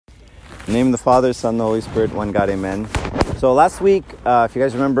In the name of the Father, Son, and the Holy Spirit, one God, amen. So last week, if you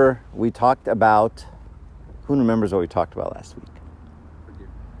guys remember, we talked about... Who remembers what we talked about last week?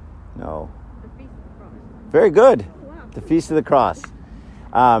 No. The Feast of the Cross. Very good. Oh, wow. The Feast of the Cross.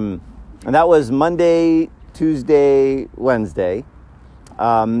 And that was Monday, Tuesday, Wednesday.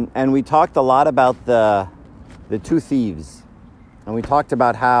 And we talked a lot about the two thieves. And we talked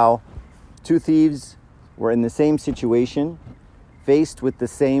about how two thieves were in the same situation, faced with the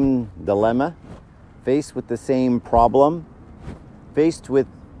same dilemma, faced with the same problem, faced with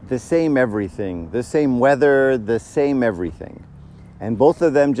the same everything, the same weather, the same everything. And both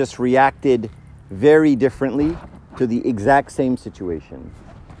of them just reacted very differently to the exact same situation,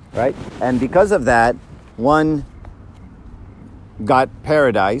 right? And because of that, one got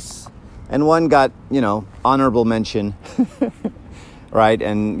paradise and one got, honorable mention, right?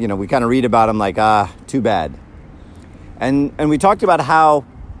 And, we kind of read about them like, too bad. And we talked about how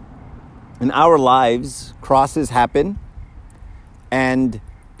in our lives, crosses happen and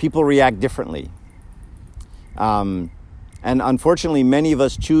people react differently. And unfortunately, many of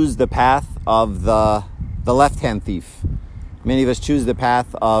us choose the path of the left-hand thief. Many of us choose the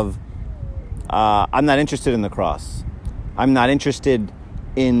path of, I'm not interested in the cross. I'm not interested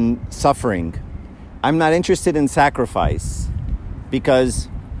in suffering. I'm not interested in sacrifice because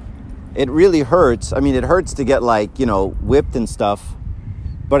it really hurts. I mean, it hurts to get whipped and stuff,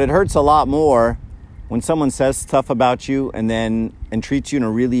 but it hurts a lot more when someone says stuff about you and treats you in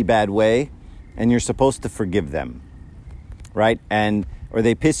a really bad way and you're supposed to forgive them, right? Or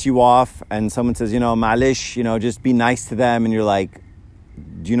they piss you off and someone says, malish, just be nice to them. And you're like,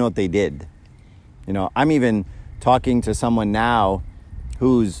 do you know what they did? I'm even talking to someone now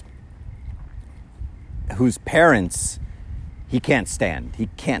whose parents he can't stand. He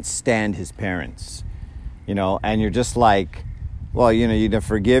can't stand his parents, and you're just like, well, you to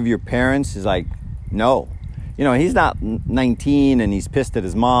forgive your parents. He's like, no. He's not 19 and he's pissed at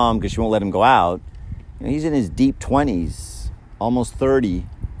his mom because she won't let him go out. He's in his deep 20s, almost 30.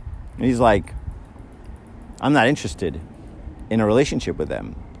 And he's like, I'm not interested in a relationship with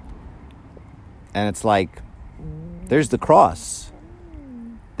them. And it's like, there's the cross.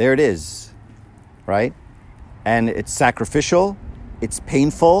 There it is, right? And it's sacrificial. It's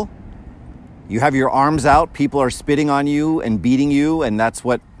painful. You have your arms out. People are spitting on you and beating you. And that's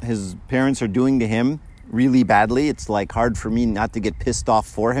what his parents are doing to him really badly. It's like hard for me not to get pissed off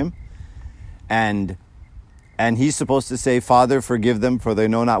for him. And he's supposed to say, Father, forgive them for they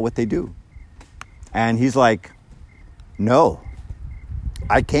know not what they do. And he's like, no,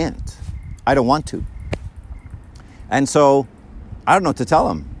 I can't. I don't want to. And so I don't know what to tell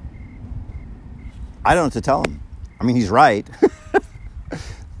him. I don't know what to tell him. I mean, he's right.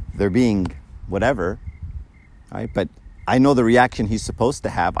 They're being whatever, right? But I know the reaction he's supposed to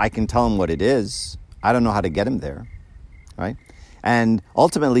have. I can tell him what it is. I don't know how to get him there, right? And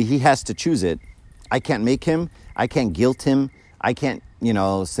ultimately, he has to choose it. I can't make him. I can't guilt him. I can't,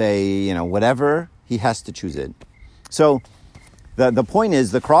 say, whatever. He has to choose it. So the point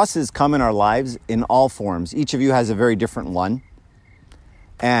is, the crosses come in our lives in all forms. Each of you has a very different one.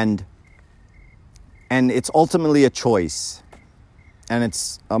 And it's ultimately a choice. And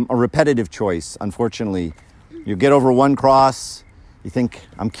it's a repetitive choice, unfortunately. You get over one cross, you think,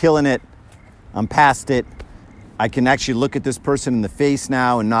 I'm killing it, I'm past it. I can actually look at this person in the face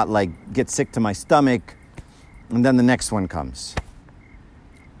now and not get sick to my stomach. And then the next one comes.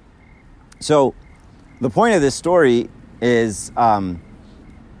 So the point of this story is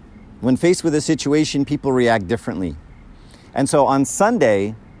when faced with a situation, people react differently. And so on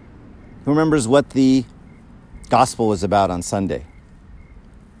Sunday, who remembers what the gospel was about on Sunday?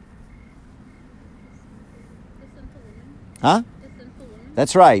 Huh? The sinful woman.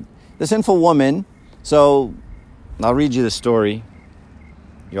 That's right. The sinful woman. So I'll read you the story.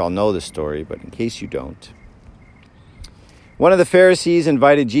 You all know the story, but in case you don't. One of the Pharisees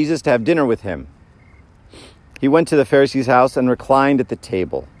invited Jesus to have dinner with him. He went to the Pharisee's house and reclined at the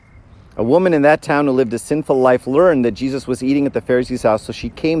table. A woman in that town who lived a sinful life learned that Jesus was eating at the Pharisee's house, so she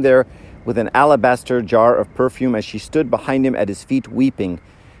came there with an alabaster jar of perfume. As she stood behind him at his feet weeping,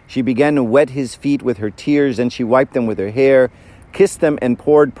 she began to wet his feet with her tears, and she wiped them with her hair, kissed them, and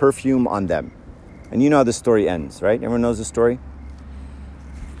poured perfume on them. And you know how the story ends, right? Everyone knows the story?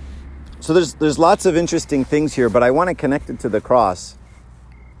 So there's lots of interesting things here, but I want to connect it to the cross.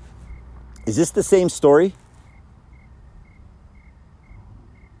 Is this the same story?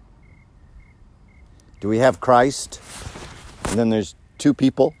 Do we have Christ, and then there's two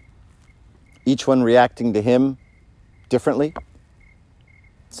people, each one reacting to him differently?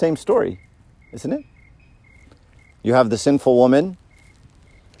 Same story, isn't it? You have the sinful woman.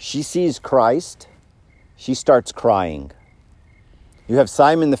 She sees Christ. She starts crying. You have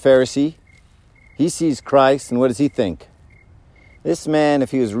Simon the Pharisee. He sees Christ, and what does he think? This man, if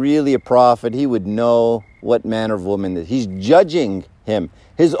he was really a prophet, he would know what manner of woman this is. He's judging him.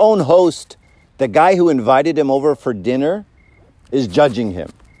 His own host, the guy who invited him over for dinner, is judging him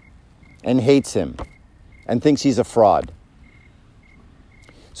and hates him and thinks he's a fraud.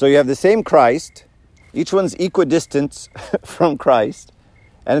 So you have the same Christ. Each one's equidistant from Christ.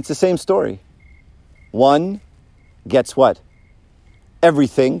 And it's the same story. One gets what?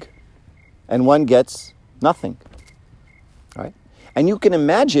 Everything. And one gets nothing. Right? And you can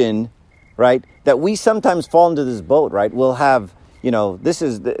imagine, right, that we sometimes fall into this boat, right? We'll have,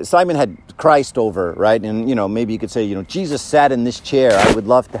 Simon had Christ over, right? And, maybe you could say, Jesus sat in this chair. I would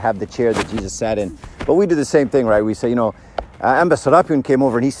love to have the chair that Jesus sat in. But we do the same thing, right? We say, Amba Serapion came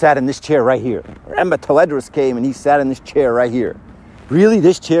over and he sat in this chair right here. Or Amba Toedros came and he sat in this chair right here. Really?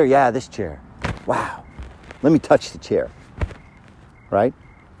 This chair? Yeah, this chair. Wow. Let me touch the chair. Right?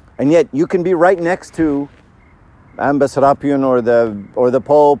 And yet you can be right next to Amba Serapion or the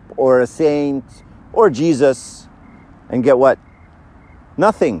Pope or a saint or Jesus and get what?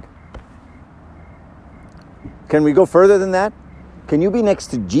 Nothing. Can we go further than that? Can you be next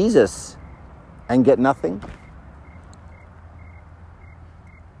to Jesus and get nothing?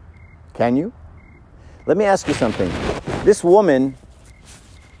 Can you? Let me ask you something. This woman,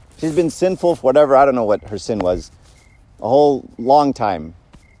 she's been sinful for whatever, I don't know what her sin was, a whole long time.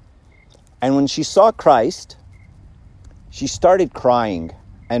 And when she saw Christ, she started crying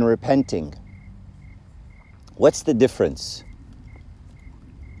and repenting. What's the difference?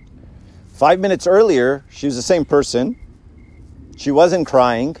 5 minutes earlier, she was the same person. She wasn't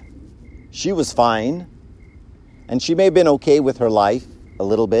crying. She was fine. And she may have been okay with her life a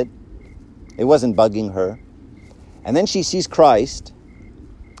little bit. It wasn't bugging her. And then she sees Christ,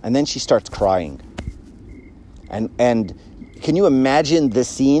 and then she starts crying. And can you imagine the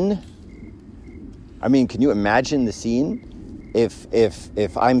scene? I mean, can you imagine the scene?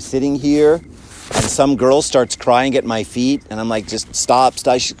 If I'm sitting here and some girl starts crying at my feet, and I'm like, just stop.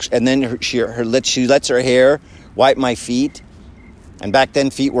 And then she lets her hair wipe my feet. And back then,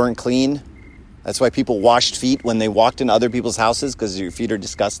 feet weren't clean. That's why people washed feet when they walked into other people's houses, because your feet are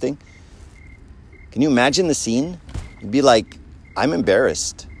disgusting. Can you imagine the scene? You'd be like, I'm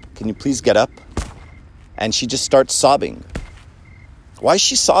embarrassed. Can you please get up? And she just starts sobbing. Why is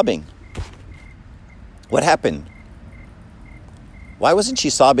she sobbing? What happened? Why wasn't she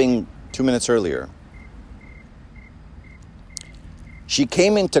sobbing 2 minutes earlier? She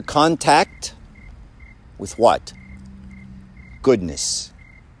came into contact with what? Goodness.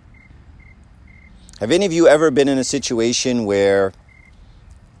 Have any of you ever been in a situation where,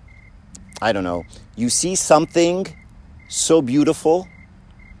 I don't know, you see something so beautiful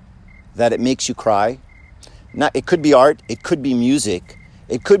that it makes you cry? It could be art, it could be music,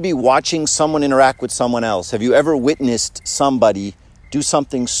 it could be watching someone interact with someone else. Have you ever witnessed somebody do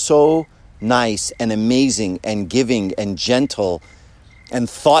something so nice and amazing and giving and gentle and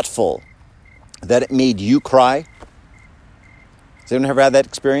thoughtful that it made you cry? Has anyone ever had that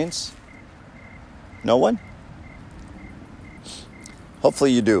experience? No one?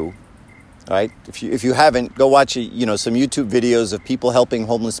 Hopefully you do. All right? If you haven't, go watch some YouTube videos of people helping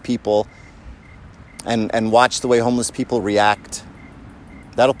homeless people and watch the way homeless people react.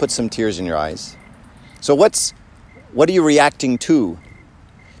 That'll put some tears in your eyes. So what are you reacting to?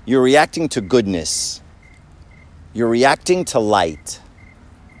 You're reacting to goodness. You're reacting to light.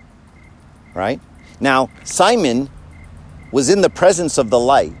 Right? Now, Simon was in the presence of the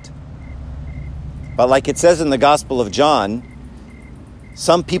light. But like it says in the Gospel of John,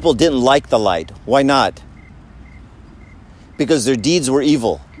 some people didn't like the light. Why not? Because their deeds were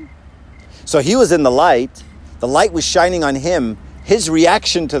evil. So he was in the light was shining on him. His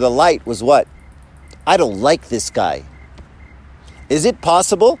reaction to the light was what? I don't like this guy. Is it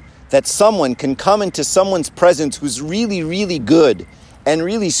possible that someone can come into someone's presence who's really, really good and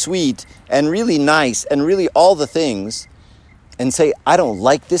really sweet and really nice and really all the things and say, I don't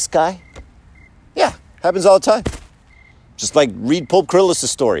like this guy? Yeah, happens all the time. Just like read Pope Kyrillos'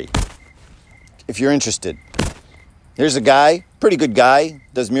 story, if you're interested. There's a guy, pretty good guy,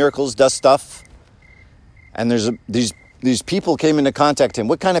 does miracles, does stuff. And these people came into contact with him.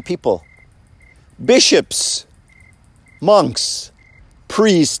 What kind of people? Bishops, monks,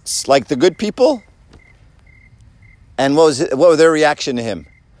 priests, like the good people. And what was their reaction to him?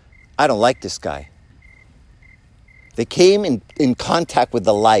 I don't like this guy. They came in contact with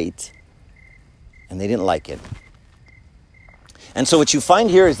the light, and they didn't like it. And so what you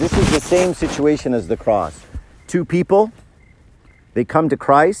find here is this is the same situation as the cross. Two people, They come to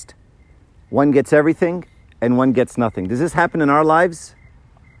Christ, one gets everything, and one gets nothing. Does this happen in our lives?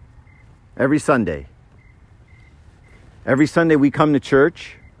 Every Sunday. Every Sunday we come to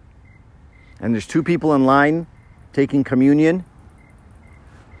church, and there's two people in line taking communion.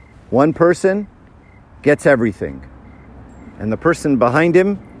 One person gets everything, and the person behind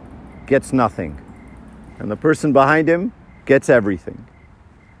him gets nothing. And the person behind him gets everything.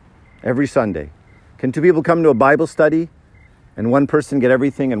 Every Sunday. Can two people come to a Bible study and one person get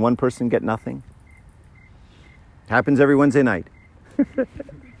everything and one person get nothing? Happens every Wednesday night.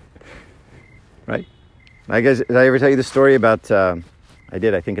 Right? Did I ever tell you the story about, I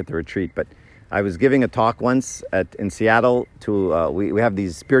did, I think at the retreat, but I was giving a talk once in Seattle to, we have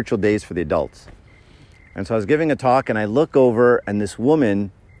these spiritual days for the adults. And so I was giving a talk and I look over and this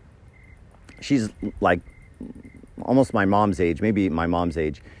woman, she's like almost my mom's age, maybe my mom's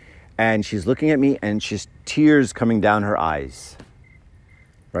age. And she's looking at me and she's tears coming down her eyes,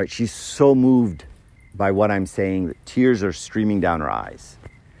 right? She's so moved by what I'm saying that tears are streaming down her eyes.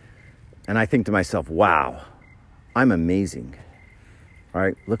 And I think to myself, wow, I'm amazing. All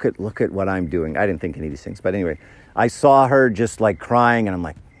right, look at what I'm doing. I didn't think any of these things, but anyway, I saw her just like crying and I'm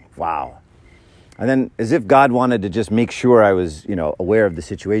like, wow. And then as if God wanted to just make sure I was, aware of the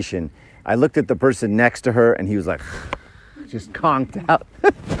situation, I looked at the person next to her and he was like, just conked out.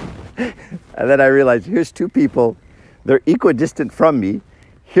 And then I realized here's two people, they're equidistant from me,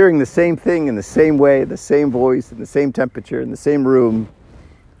 hearing the same thing in the same way, the same voice, in the same temperature, in the same room.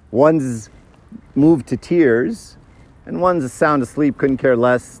 One's moved to tears, and one's sound asleep, couldn't care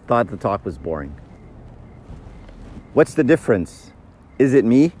less, thought the talk was boring. What's the difference? Is it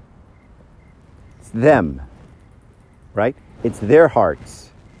me? It's them, right? It's their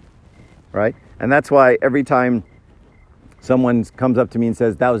hearts, right? And that's why every time someone comes up to me and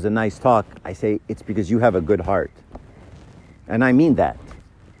says, that was a nice talk, I say, it's because you have a good heart. And I mean that.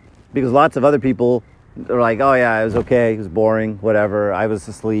 Because lots of other people are like, oh yeah, it was okay, it was boring, whatever, I was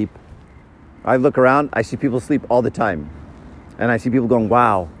asleep. I look around, I see people sleep all the time. And I see people going,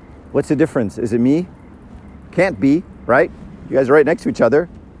 wow, what's the difference? Is it me? Can't be, right? You guys are right next to each other.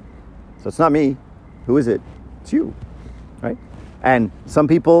 So it's not me. Who is it? It's you, right? And some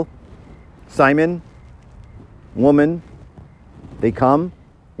people, Simon, woman, they come,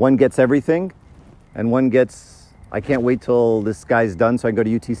 one gets everything, and one gets, I can't wait till this guy's done so I can go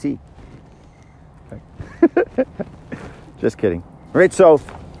to UTC. Okay. Just kidding. All right, so,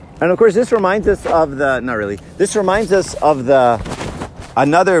 and of course this reminds us of this reminds us of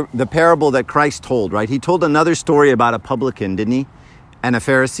the parable that Christ told, right? He told another story about a publican, didn't he? And a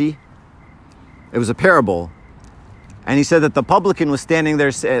Pharisee. It was a parable. And he said that the publican was standing there,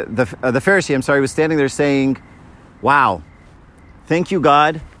 the Pharisee, was standing there saying, wow, thank you,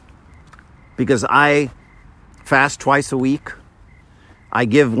 God, because I fast twice a week. I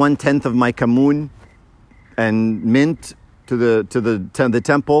give 1/10 of my kamun and mint to the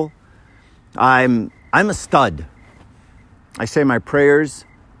temple. I'm a stud. I say my prayers.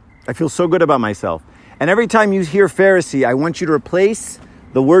 I feel so good about myself. And every time you hear Pharisee, I want you to replace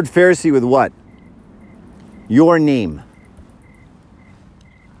the word Pharisee with what? Your name.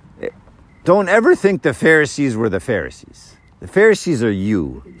 Don't ever think the Pharisees were the Pharisees. The Pharisees are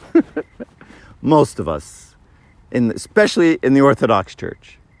you. Most of us, especially in the Orthodox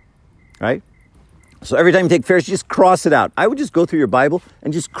Church, right? So every time you take Pharisee, just cross it out. I would just go through your Bible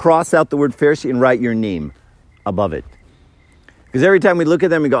and just cross out the word Pharisee and write your name above it. Because every time we look at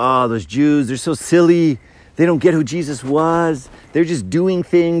them, we go, oh, those Jews, they're so silly. They don't get who Jesus was. They're just doing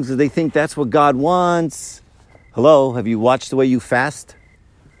things because they think that's what God wants. Hello, have you watched the way you fast?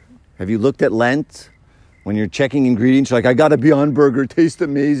 Have you looked at Lent? When you're checking ingredients, you're like, I got a Beyond Burger, tastes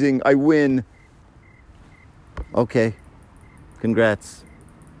amazing, I win. Okay, congrats.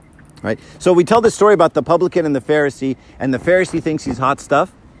 Right? So we tell the story about the publican and the Pharisee thinks he's hot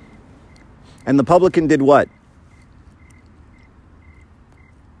stuff. And the publican did what?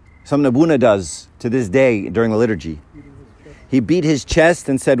 Some Nabuna does to this day during the liturgy. He beat his chest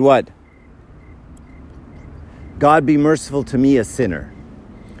and said what? God be merciful to me, a sinner.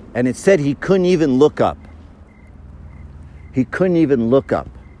 And it said he couldn't even look up. He couldn't even look up.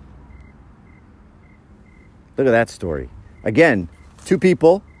 Look at that story. Again, two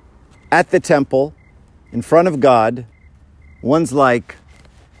people at the temple in front of God. One's like,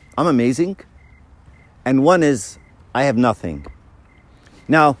 I'm amazing. And one is, I have nothing.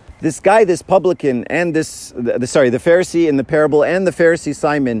 Now, this guy, this publican, and the Pharisee in the parable and the Pharisee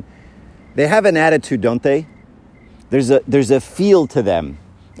Simon, they have an attitude, don't they? There's a feel to them.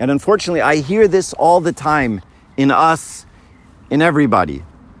 And unfortunately, I hear this all the time in us, in everybody.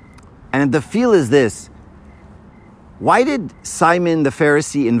 And the feel is this. Why did Simon the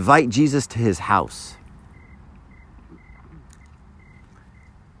Pharisee invite Jesus to his house?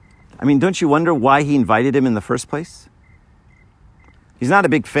 I mean, don't you wonder why he invited him in the first place? He's not a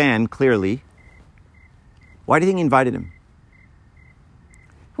big fan, clearly. Why do you think he invited him?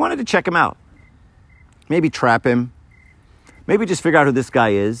 He wanted to check him out. Maybe trap him. Maybe just figure out who this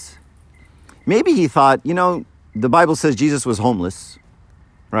guy is. Maybe he thought, the Bible says Jesus was homeless,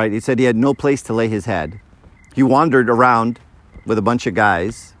 right? It said he had no place to lay his head. He wandered around with a bunch of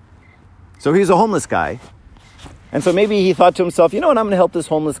guys. So he was a homeless guy. And so maybe he thought to himself, I'm going to help this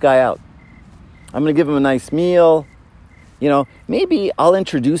homeless guy out. I'm going to give him a nice meal. Maybe I'll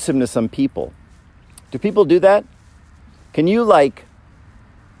introduce him to some people. Do people do that? Can you go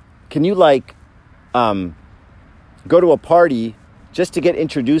to a party just to get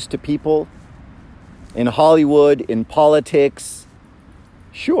introduced to people in Hollywood, in politics?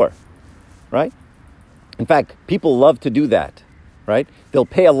 Sure, right? In fact, people love to do that, right? They'll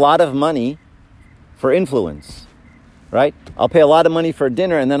pay a lot of money for influence, right? I'll pay a lot of money for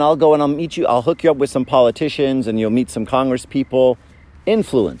dinner, and then I'll go and I'll meet you. I'll hook you up with some politicians, and you'll meet some Congress people.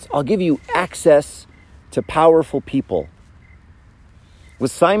 Influence. I'll give you access to powerful people.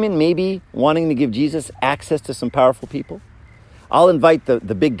 Was Simon maybe wanting to give Jesus access to some powerful people? I'll invite the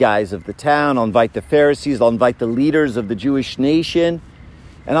big guys of the town. I'll invite the Pharisees. I'll invite the leaders of the Jewish nation,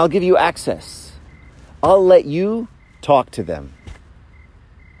 and I'll give you access. I'll let you talk to them.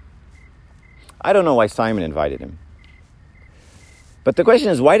 I don't know why Simon invited him. But the question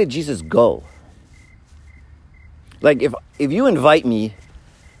is, why did Jesus go? Like, if you invite me,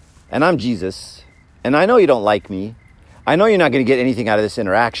 and I'm Jesus, and I know you don't like me, I know you're not going to get anything out of this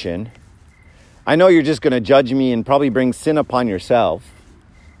interaction, I know you're just going to judge me and probably bring sin upon yourself,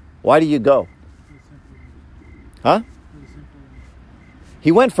 why do you go? Huh?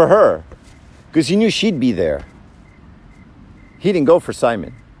 He went for her, because he knew she'd be there. He didn't go for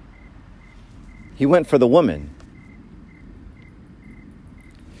Simon. He went for the woman.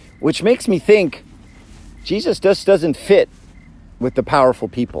 Which makes me think Jesus just doesn't fit with the powerful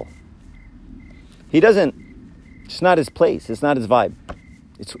people. It's not his place. It's not his vibe.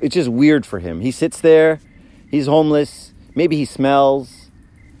 It's just weird for him. He sits there. He's homeless. Maybe he smells.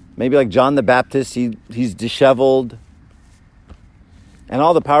 Maybe like John the Baptist, he's disheveled. And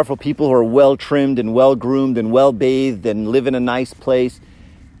all the powerful people who are well-trimmed and well-groomed and well-bathed and live in a nice place,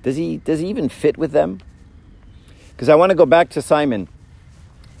 does he even fit with them? Because I want to go back to Simon.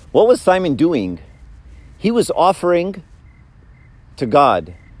 What was Simon doing? He was offering to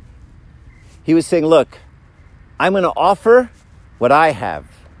God. He was saying, look, I'm going to offer what I have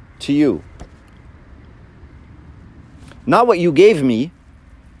to you. Not what you gave me,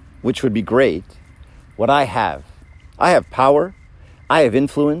 which would be great. What I have. I have power. I have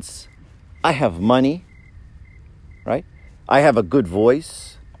influence. I have money. Right? I have a good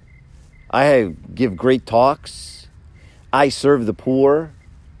voice. I give great talks. I serve the poor.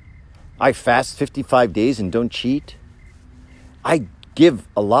 I fast 55 days and don't cheat. I give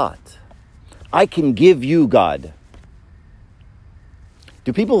a lot. I can give you, God.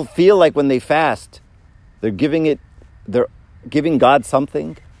 Do people feel like when they fast, they're giving God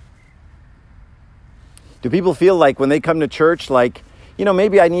something? Do people feel like when they come to church, like,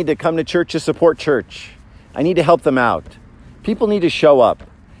 maybe I need to come to church to support church. I need to help them out. People need to show up.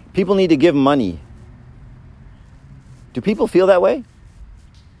 People need to give money. Do people feel that way?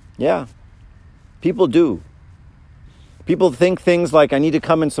 Yeah, people do. People think things like, I need to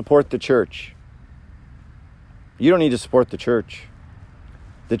come and support the church. You don't need to support the church.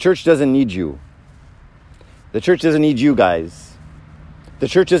 The church doesn't need you. The church doesn't need you guys. The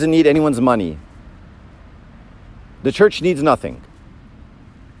church doesn't need anyone's money. The church needs nothing.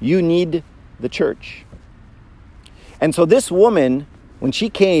 You need the church. And so this woman, when she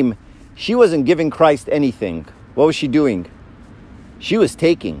came, she wasn't giving Christ anything. What was she doing? She was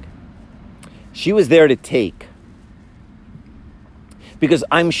taking. She was there to take. Because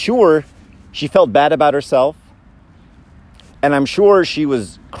I'm sure she felt bad about herself. And I'm sure she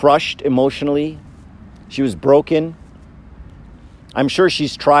was crushed emotionally. She was broken. I'm sure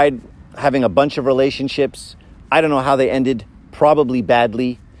she's tried having a bunch of relationships. I don't know how they ended. Probably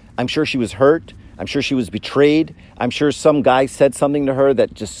badly. I'm sure she was hurt. I'm sure she was betrayed. I'm sure some guy said something to her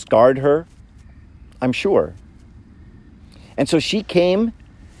that just scarred her. I'm sure. And so she came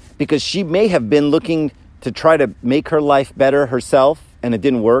because she may have been looking to try to make her life better herself, and it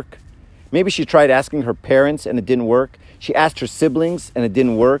didn't work. Maybe she tried asking her parents, and it didn't work. She asked her siblings, and it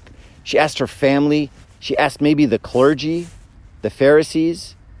didn't work. She asked her family. She asked maybe the clergy, the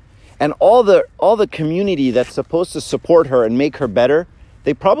Pharisees, and all the community that's supposed to support her and make her better.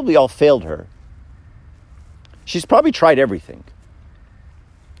 They probably all failed her. She's probably tried everything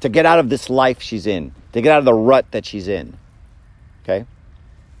to get out of this life she's in, to get out of the rut that she's in. Okay?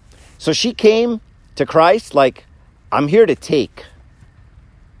 So she came to Christ like, I'm here to take.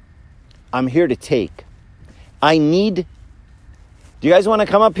 I'm here to take. Do you guys want to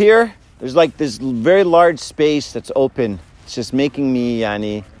come up here? There's like this very large space that's open. It's just making me,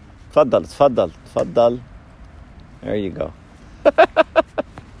 yani, tfaddal. There you go.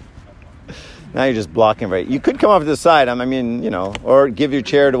 Now you're just blocking, right? You could come off to the side. I mean, or give your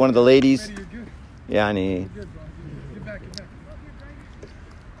chair to one of the ladies. Yani.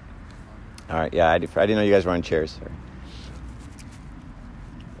 All right, yeah, I didn't know you guys were on chairs. Sorry.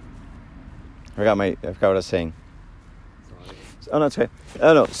 I forgot what I was saying. Oh, no, it's okay.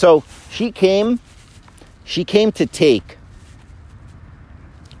 Oh, no. So she came to take.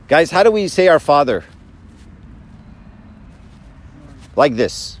 Guys, how do we say our Father? Like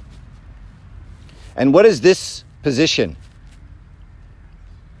this. And what is this position?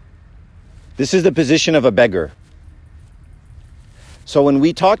 This is the position of a beggar. So when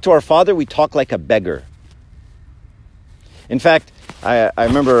we talk to our Father, we talk like a beggar. In fact, I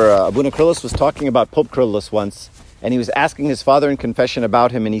remember Abu Nakrilus was talking about Pope Kyrillos once, and he was asking his father in confession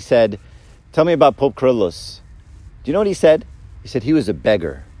about him, and he said, tell me about Pope Kyrillos. Do you know what he said? He said he was a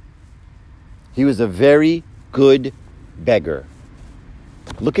beggar. He was a very good beggar.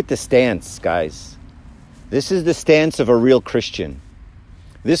 Look at the stance, guys. This is the stance of a real Christian.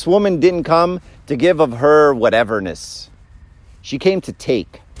 This woman didn't come to give of her whateverness. She came to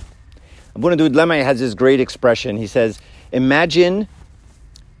take. Abu Nadud Lemay has this great expression. He says, imagine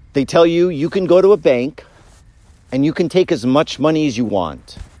they tell you you can go to a bank and you can take as much money as you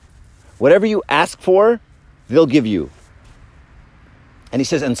want. Whatever you ask for, they'll give you. And he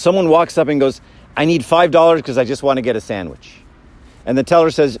says, and someone walks up and goes, I need $5 because I just want to get a sandwich. And the teller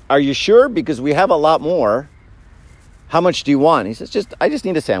says, are you sure? Because we have a lot more. How much do you want? He says, I just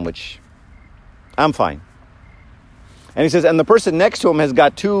need a sandwich. I'm fine. And he says, and the person next to him has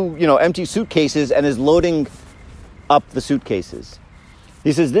got two, empty suitcases and is loading up the suitcases.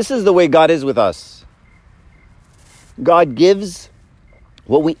 He says, this is the way God is with us. God gives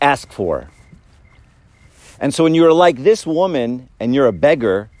what we ask for. And so when you're like this woman and you're a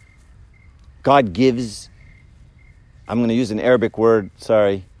beggar, God gives, I'm going to use an Arabic word,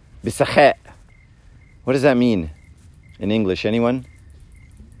 sorry, bisakhe. What does that mean in English? Anyone?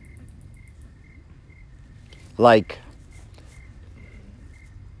 Like,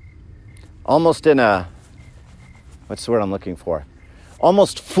 almost in a, what's the word I'm looking for?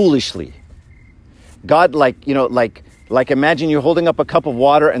 Almost foolishly. God, like imagine you're holding up a cup of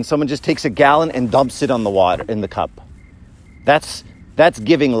water and someone just takes a gallon and dumps it on the water, in the cup. That's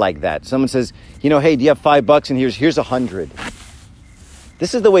giving like that. Someone says, hey, do you have $5? And here's 100.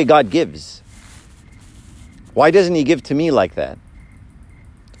 This is the way God gives. Why doesn't he give to me like that?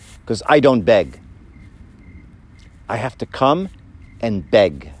 Because I don't beg. I have to come and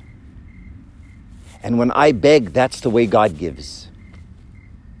beg. And when I beg, that's the way God gives.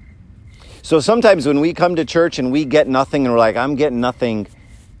 So sometimes when we come to church and we get nothing and we're like, I'm getting nothing.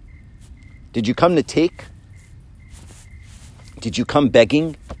 Did you come to take? Did you come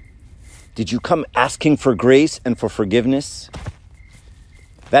begging? Did you come asking for grace and for forgiveness?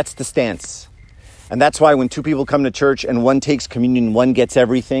 That's the stance. And that's why when two people come to church and one takes communion, one gets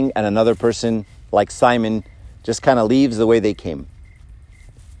everything, and another person, like Simon, just kind of leaves the way they came.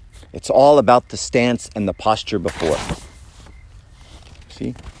 It's all about the stance and the posture before.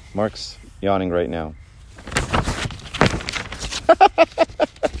 See? Mark's yawning right now.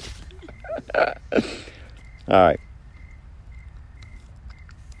 All right.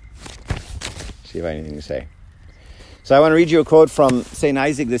 See if I have anything to say. So I want to read you a quote from St.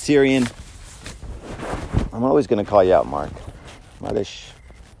 Isaac the Syrian. I'm always going to call you out, Mark. Malish.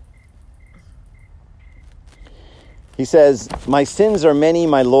 He says, my sins are many,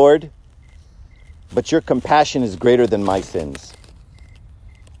 my Lord, but your compassion is greater than my sins.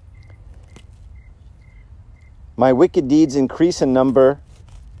 My wicked deeds increase in number,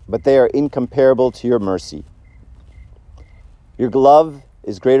 but they are incomparable to your mercy. Your love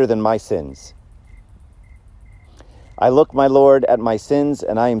is greater than my sins. I look, my Lord, at my sins,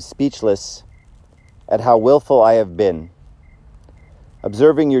 and I am speechless at how willful I have been.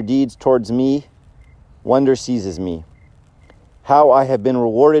 Observing your deeds towards me, wonder seizes me. How I have been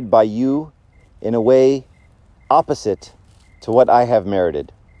rewarded by you in a way opposite to what I have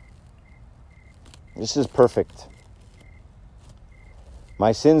merited. This is perfect.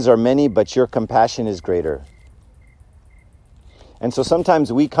 My sins are many, but your compassion is greater. And so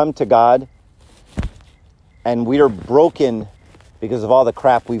sometimes we come to God and we are broken because of all the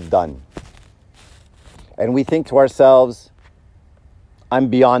crap we've done. and we think to ourselves, I'm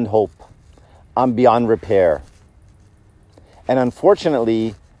beyond hope. I'm beyond repair. And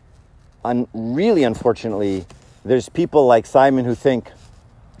unfortunately, really unfortunately, there's people like Simon who think,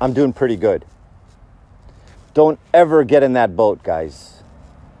 I'm doing pretty good. Don't ever get in that boat, guys.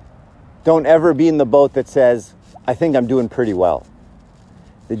 Don't ever be in the boat that says, I think I'm doing pretty well.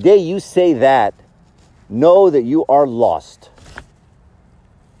 The day you say that, know that you are lost.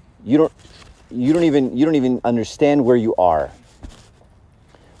 You don't even understand where you are.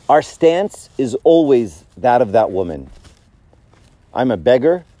 Our stance is always that of that woman. I'm a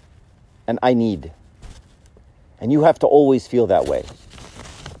beggar and I need. And you have to always feel that way.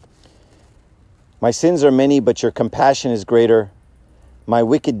 My sins are many, but your compassion is greater. My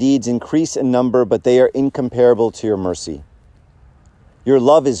wicked deeds increase in number, but they are incomparable to your mercy. Your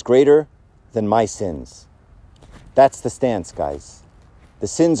love is greater than my sins. That's the stance, guys. The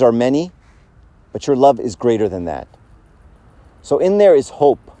sins are many, but your love is greater than that. So in there is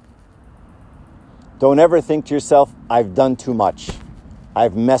hope. Don't ever think to yourself, I've done too much.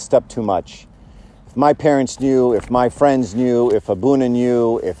 I've messed up too much. If my parents knew, if my friends knew, if Abuna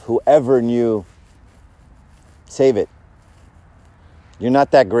knew, if whoever knew, save it. You're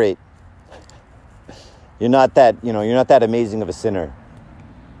not that great. You're not that amazing of a sinner.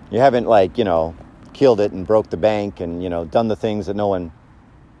 You haven't killed it and broke the bank and, done the things that no one,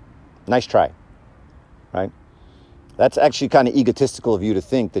 nice try, right? That's actually kind of egotistical of you to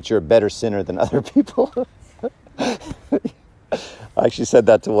think that you're a better sinner than other people. I actually said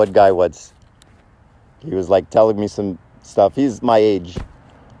that to one guy once. He was telling me some stuff. He's my age.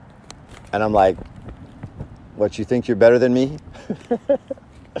 And I'm like, what, you think you're better than me?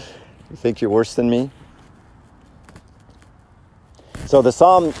 You think you're worse than me? So the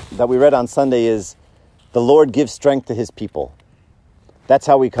psalm that we read on Sunday is, the Lord gives strength to his people. That's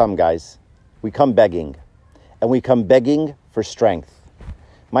how we come, guys. We come begging. And we come begging for strength.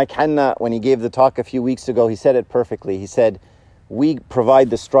 Mike Hanna, when he gave the talk a few weeks ago, he said it perfectly. He said, we provide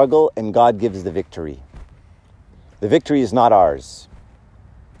the struggle and God gives the victory. The victory is not ours.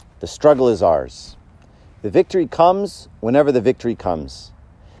 The struggle is ours. The victory comes whenever the victory comes.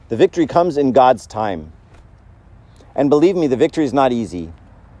 The victory comes in God's time. And believe me, the victory is not easy.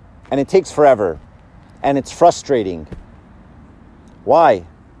 And it takes forever. And it's frustrating. Why?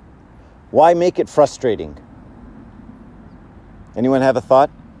 Why make it frustrating? Anyone have a thought?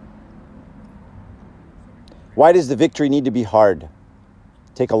 Why does the victory need to be hard?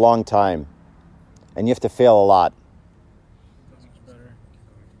 Take a long time. And you have to fail a lot.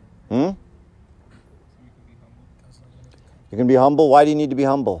 You can be humble. Why do you need to be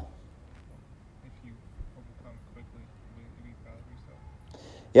humble?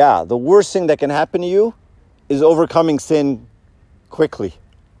 Yeah, the worst thing that can happen to you is overcoming sin quickly.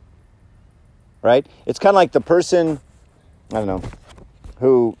 Right? It's kind of like the person, I don't know,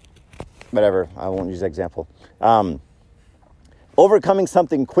 who, whatever, I won't use that example. Overcoming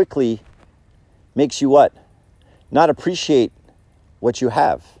something quickly makes you what? Not appreciate what you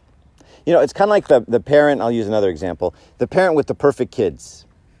have. It's kind of like the parent, I'll use another example, the parent with the perfect kids.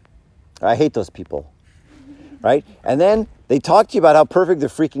 I hate those people, right? And then they talk to you about how perfect their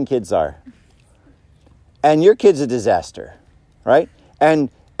freaking kids are. And your kid's a disaster, right? And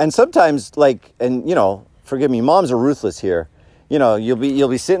sometimes, forgive me, moms are ruthless here. You'll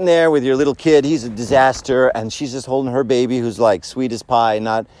be sitting there with your little kid, he's a disaster, and she's just holding her baby who's sweet as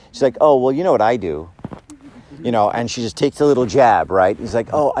pie, she's like, oh, well, you know what I do? And she just takes a little jab, right? He's like,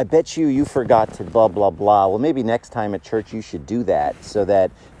 oh, I bet you forgot to blah, blah, blah. Well, maybe next time at church you should do that so that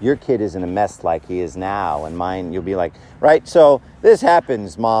your kid isn't a mess like he is now. And mine, you'll be like, right? So this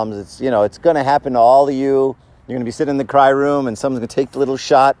happens, moms. It's going to happen to all of you. You're going to be sitting in the cry room and someone's going to take the little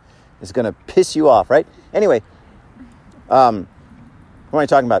shot. It's going to piss you off, right? Anyway, what am I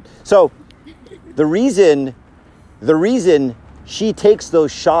talking about? So the reason she takes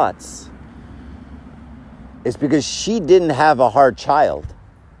those shots is because she didn't have a hard child,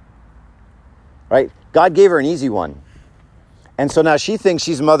 right? God gave her an easy one. And so now she thinks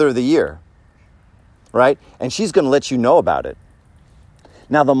she's Mother of the Year, right? And she's going to let you know about it.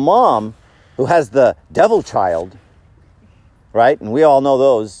 Now the mom who has the devil child, right? And we all know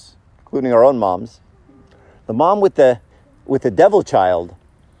those, including our own moms. The mom with the devil child,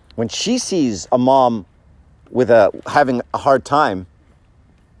 when she sees a mom having a hard time,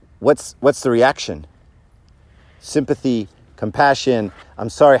 what's the reaction? Sympathy, compassion. I'm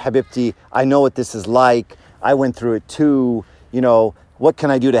sorry, Habibti. I know what this is like. I went through it too. What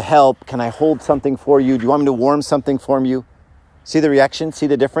can I do to help? Can I hold something for you? Do you want me to warm something for you? See the reaction? See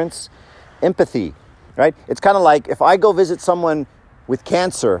the difference? Empathy, right? It's kind of like if I go visit someone with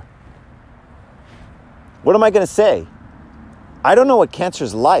cancer What am I going to say? I don't know what cancer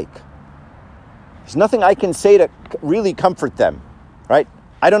is like. There's nothing I can say to really comfort them, right?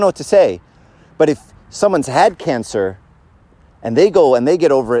 I don't know what to say. But if someone's had cancer and they go and they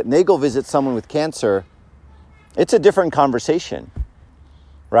get over it and they go visit someone with cancer, it's a different conversation,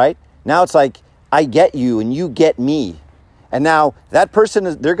 right? Now it's like, I get you and you get me. And now that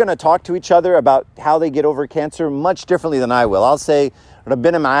person, they're going to talk to each other about how they get over cancer much differently than I will. I'll say,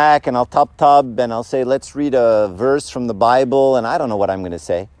 Rabbina Ma'ak, and I'll tub, and I'll say, let's read a verse from the Bible, and I don't know what I'm going to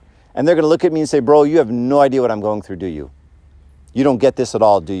say. And they're going to look at me and say, bro, you have no idea what I'm going through, do you? You don't get this at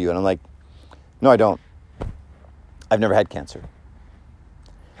all, do you? And I'm like, no, I don't. I've never had cancer.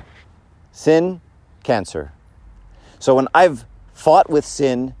 Sin, cancer. So when I've fought with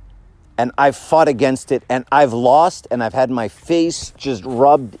sin, and I've fought against it, and I've lost, and I've had my face just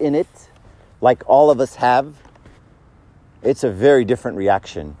rubbed in it, like all of us have, it's a very different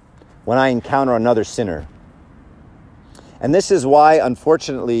reaction when I encounter another sinner. And this is why,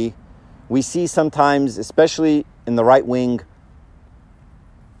 unfortunately, we see sometimes, especially in the right wing,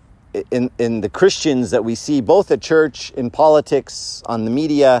 in the Christians that we see, both at church, in politics, on the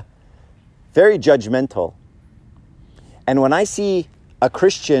media, very judgmental. And when I see a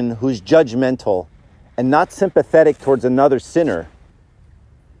Christian who's judgmental and not sympathetic towards another sinner,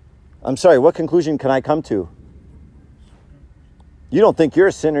 I'm sorry, what conclusion can I come to? You don't think you're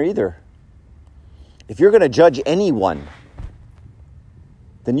a sinner either. If you're going to judge anyone,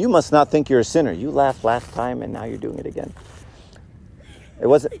 then you must not think you're a sinner. You laughed last time and now you're doing it again. It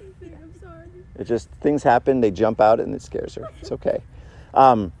wasn't. I'm sorry. It just, things happen, they jump out and it scares her. It's okay.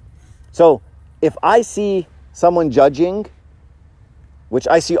 So if I see someone judging, which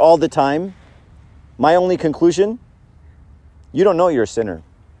I see all the time, my only conclusion, you don't know you're a sinner.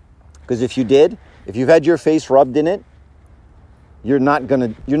 Because if you did, if you've had your face rubbed in it, you're not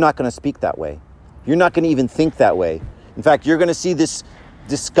gonna speak that way. You're not gonna even think that way. In fact, you're gonna see this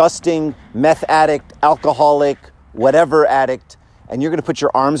disgusting meth addict, alcoholic, whatever addict, and you're gonna put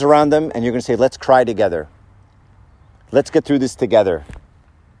your arms around them and you're gonna say, let's cry together. Let's get through this together.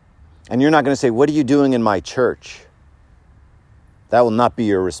 And you're not gonna say, what are you doing in my church? That will not be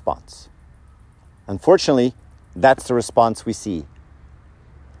your response. Unfortunately, that's the response we see.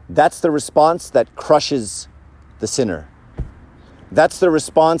 That's the response that crushes the sinner. That's the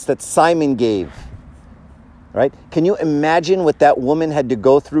response that Simon gave, right? Can you imagine what that woman had to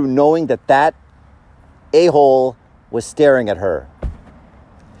go through knowing that that a-hole was staring at her?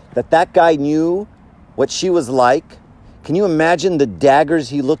 That guy knew what she was like? Can you imagine the daggers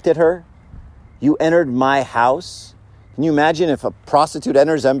he looked at her? You entered my house. Can you imagine if a prostitute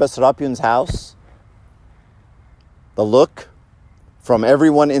enters Emba Serapian's house? The look from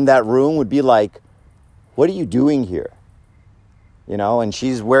everyone in that room would be like, what are you doing here? You know, and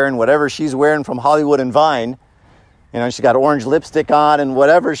she's wearing whatever she's wearing from Hollywood and Vine. You know, she's got orange lipstick on and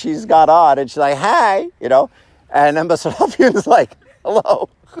whatever she's got on. And she's like, hi, you know. And Emba Serapian's like, hello.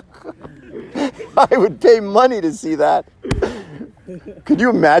 I would pay money to see that. Could you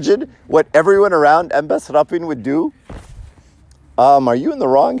imagine what everyone around Emba Serapian would do? Are you in the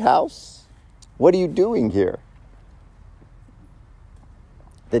wrong house? What are you doing here?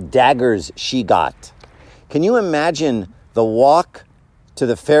 The daggers she got. Can you imagine the walk to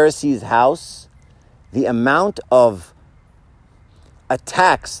the Pharisee's house? The amount of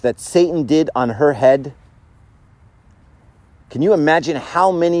attacks that Satan did on her head? Can you imagine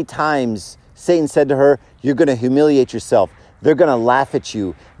how many times Satan said to her, you're going to humiliate yourself. They're going to laugh at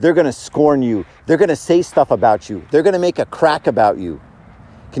you. They're going to scorn you. They're going to say stuff about you. They're going to make a crack about you.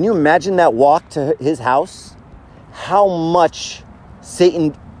 Can you imagine that walk to his house? How much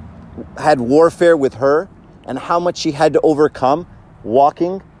Satan had warfare with her and how much she had to overcome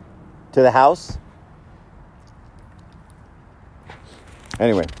walking to the house?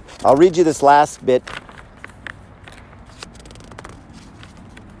 Anyway, I'll read you this last bit.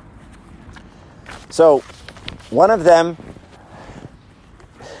 So, one of them,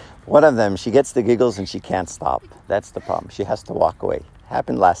 she gets the giggles and she can't stop. That's the problem. She has to walk away.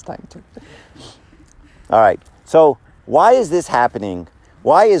 Happened last time too. All right. So, why is this happening?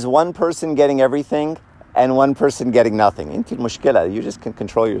 Why is one person getting everything and one person getting nothing? Inti mushkila. You just can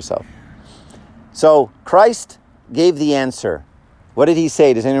control yourself. So, Christ gave the answer. What did he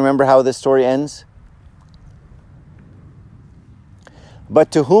say? Does anyone remember how this story ends? But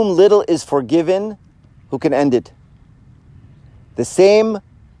to whom little is forgiven, who can end it? The same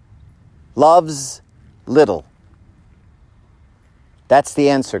loves little. That's the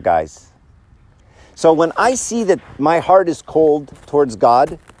answer, guys. So when I see that my heart is cold towards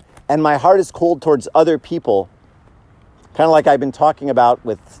God and my heart is cold towards other people, kind of like I've been talking about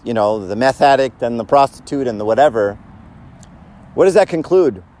with, the meth addict and the prostitute and the whatever, what does that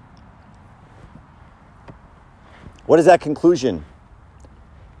conclude? What is that conclusion?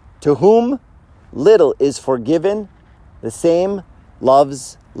 To whom little is forgiven, the same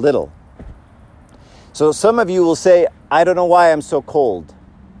loves little. So some of you will say, I don't know why I'm so cold.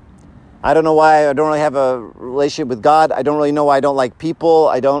 I don't know why I don't really have a relationship with God. I don't really know why I don't like people.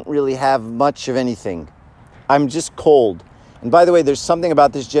 I don't really have much of anything. I'm just cold. And by the way, there's something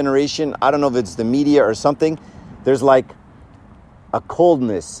about this generation. I don't know if it's the media or something. There's like a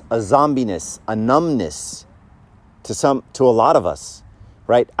coldness, a zombiness, a numbness to a lot of us,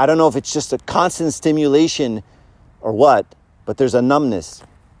 right? I don't know if it's just a constant stimulation or what, but there's a numbness.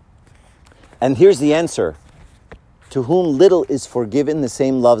 And here's the answer. To whom little is forgiven, the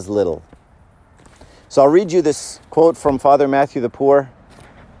same loves little. So I'll read you this quote from Father Matthew the Poor.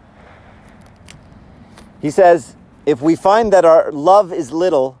 He says, if we find that our love is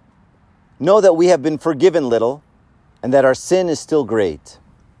little, know that we have been forgiven little, and that our sin is still great.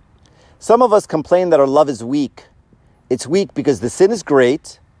 Some of us complain that our love is weak. It's weak because the sin is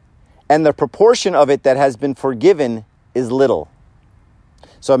great, and the proportion of it that has been forgiven is little.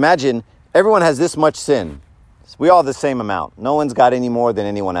 So imagine, everyone has this much sin. We all have the same amount. No one's got any more than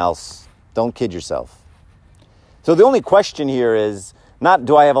anyone else. Don't kid yourself. So the only question here is not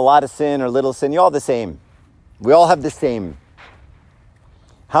do I have a lot of sin or little sin. You're all the same. We all have the same.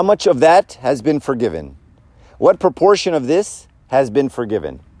 How much of that has been forgiven? What proportion of this has been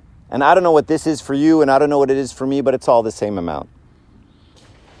forgiven? And I don't know what this is for you, and I don't know what it is for me, but it's all the same amount.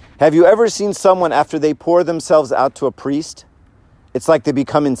 Have you ever seen someone after they pour themselves out to a priest? It's like they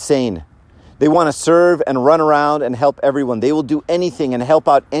become insane. They want to serve and run around and help everyone. They will do anything and help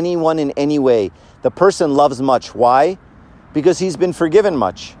out anyone in any way. The person loves much. Why? Because he's been forgiven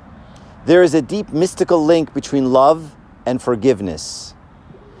much. There is a deep mystical link between love and forgiveness.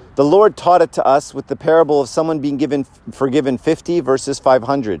 The Lord taught it to us with the parable of someone being forgiven 50 versus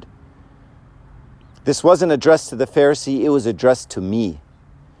 500. This wasn't addressed to the Pharisee, it was addressed to me.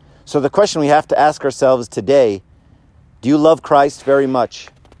 So the question we have to ask ourselves today, do you love Christ very much?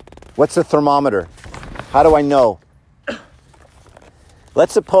 What's the thermometer? How do I know?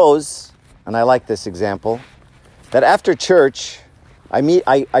 Let's suppose, and I like this example, that after church,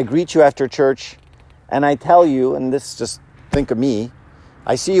 I greet you after church, and I tell you, and this just think of me,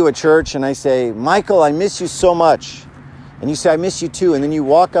 I see you at church and I say, Michael, I miss you so much. And you say, I miss you too. And then you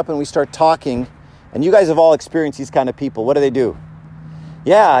walk up and we start talking, and you guys have all experienced these kind of people. What do?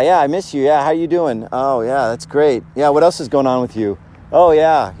 Yeah, I miss you. Yeah, how you doing? Oh, yeah, that's great. Yeah, what else is going on with you? Oh,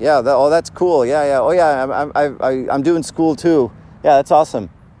 yeah, that's cool. Yeah. Oh, yeah, I'm doing school too. Yeah, that's awesome.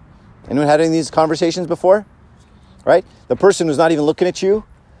 Anyone had any of these conversations before? Right? The person who's not even looking at you,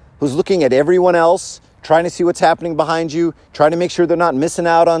 who's looking at everyone else, trying to see what's happening behind you, trying to make sure they're not missing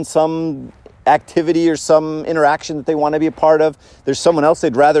out on some activity or some interaction that they want to be a part of. There's someone else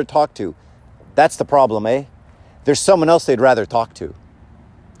they'd rather talk to. That's the problem, eh? There's someone else they'd rather talk to.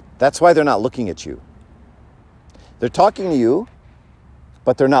 That's why they're not looking at you. They're talking to you,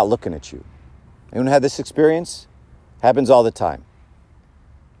 but they're not looking at you. Anyone had this experience? Happens all the time.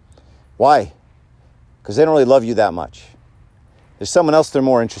 Why? Because they don't really love you that much. There's someone else they're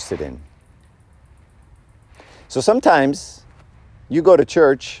more interested in. So sometimes you go to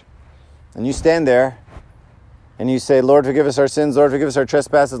church and you stand there and you say, Lord, forgive us our sins. Lord, forgive us our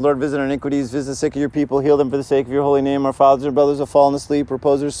trespasses. Lord, visit our iniquities. Visit the sick of your people. Heal them for the sake of your holy name. Our fathers and brothers have fallen asleep.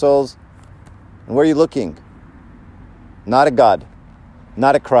 Repose their souls. And where are you looking? Not at God.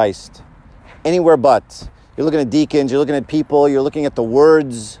 Not at Christ. Anywhere but. You're looking at deacons. You're looking at people. You're looking at the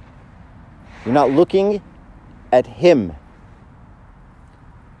words. You're not looking at Him.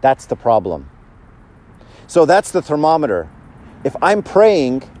 That's the problem. So that's the thermometer. If I'm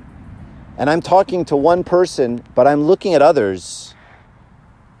praying and I'm talking to one person, but I'm looking at others,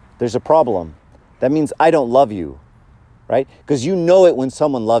 there's a problem. That means I don't love you, right? Because you know it when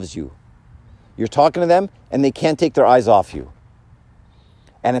someone loves you. You're talking to them and they can't take their eyes off you.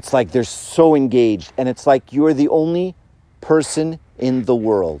 And it's like they're so engaged. And it's like you're the only person in the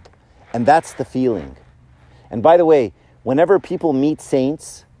world. And that's the feeling. And by the way, whenever people meet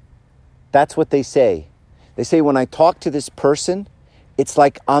saints, that's what they say. They say, when I talk to this person, it's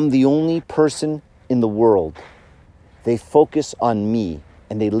like I'm the only person in the world. They focus on me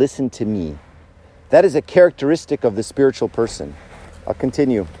and they listen to me. That is a characteristic of the spiritual person. I'll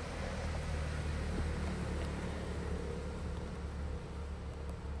continue.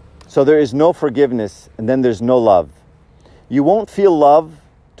 So there is no forgiveness, and then there's no love. You won't feel love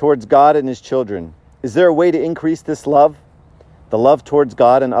towards God and His children. Is there a way to increase this love? The love towards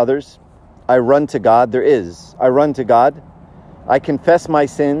God and others? I run to God. There is. I run to God. I confess my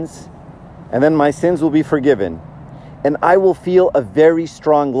sins, and then my sins will be forgiven. And I will feel a very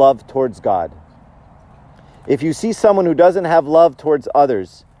strong love towards God. If you see someone who doesn't have love towards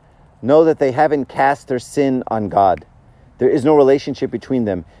others, know that they haven't cast their sin on God. There is no relationship between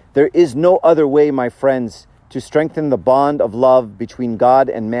them. There is no other way, my friends, to strengthen the bond of love between God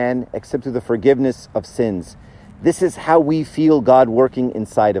and man except through the forgiveness of sins. This is how we feel God working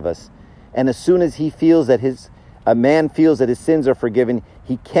inside of us. And as soon as a man feels that his sins are forgiven,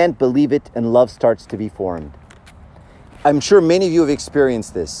 he can't believe it, and love starts to be formed. I'm sure many of you have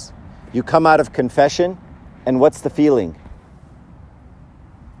experienced this. You come out of confession, and what's the feeling?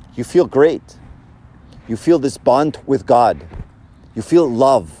 You feel great. You feel this bond with God. You feel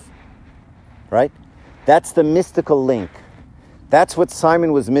love, right? That's the mystical link. That's what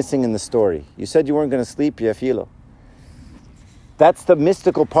Simon was missing in the story. You said you weren't going to sleep, Yafilo. That's the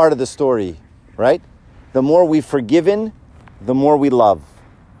mystical part of the story, right? The more we've forgiven, the more we love.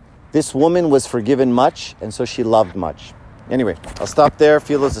 This woman was forgiven much, and so she loved much. Anyway, I'll stop there.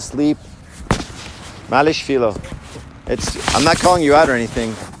 Philo's asleep. Malish Philo. I'm not calling you out or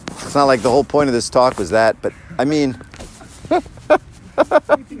anything. It's not like the whole point of this talk was that, but I mean...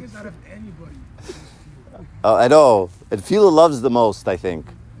 Everything is out of anybody. Oh, I know. And Philo loves the most, I think.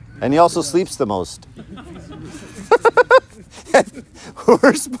 And he also sleeps the most.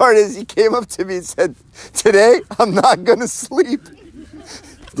 Worst part is he came up to me and said, today I'm not going to sleep.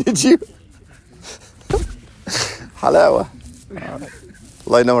 Did you? Hello.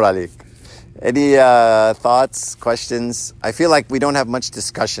 Any thoughts, questions? I feel like we don't have much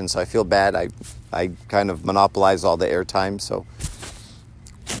discussion, so I feel bad. I kind of monopolize all the airtime, so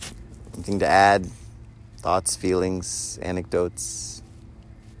anything to add? Thoughts, feelings, anecdotes?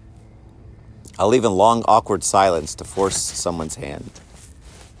 I'll leave a long, awkward silence to force someone's hand.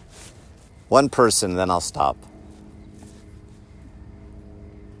 One person, then I'll stop.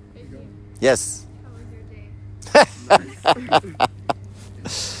 Yes? How was your day?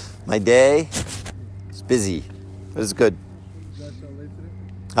 My day is busy. It was good. You drive to LA today?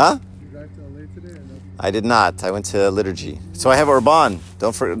 Huh? You drive to LA today or no? I did not. I went to liturgy. So I have Urban.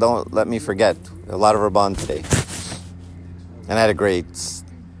 Don't let me forget. A lot of Urban today. And I had a great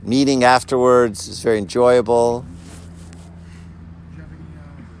meeting afterwards. It was very enjoyable. Did you have any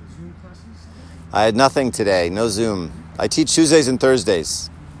Zoom classes? I had nothing today. No Zoom. I teach Tuesdays and Thursdays.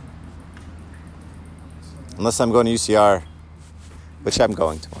 Unless I'm going to UCR, which I'm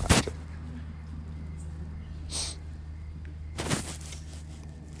going tomorrow after.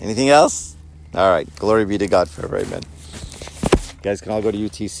 Anything else? All right. Glory be to God forever. Amen. You guys can all go to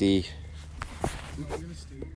UTC. We're going to